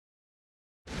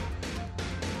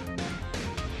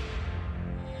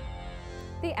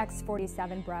The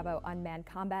X-47 Bravo Unmanned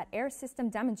Combat Air System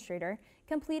Demonstrator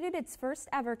completed its first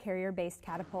ever carrier-based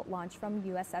catapult launch from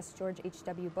USS George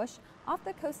H.W. Bush off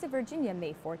the coast of Virginia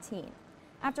May 14.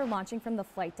 After launching from the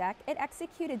flight deck, it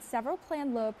executed several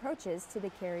planned low approaches to the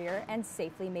carrier and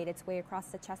safely made its way across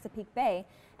the Chesapeake Bay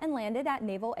and landed at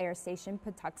Naval Air Station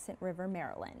Patuxent River,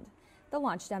 Maryland. The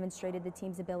launch demonstrated the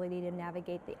team's ability to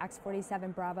navigate the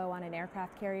X-47 Bravo on an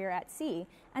aircraft carrier at sea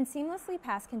and seamlessly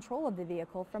pass control of the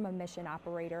vehicle from a mission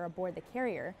operator aboard the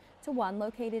carrier to one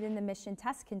located in the Mission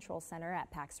Test Control Center at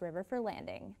Pax River for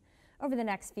landing. Over the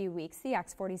next few weeks, the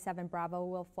X-47 Bravo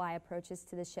will fly approaches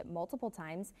to the ship multiple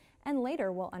times and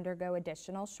later will undergo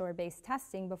additional shore-based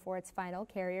testing before its final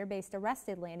carrier-based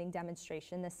arrested landing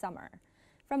demonstration this summer.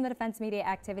 From the Defense Media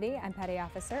Activity, I'm Petty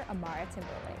Officer Amara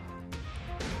Timberlake.